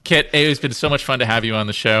 Kit, it's been so much fun to have you on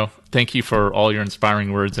the show. Thank you for all your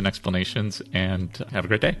inspiring words and explanations, and have a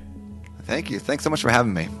great day. Thank you. Thanks so much for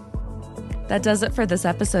having me. That does it for this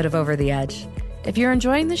episode of Over the Edge. If you're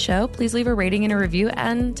enjoying the show, please leave a rating and a review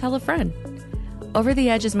and tell a friend. Over the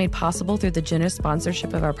Edge is made possible through the generous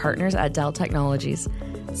sponsorship of our partners at Dell Technologies.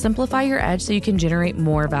 Simplify your edge so you can generate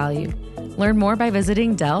more value. Learn more by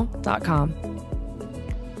visiting Dell.com.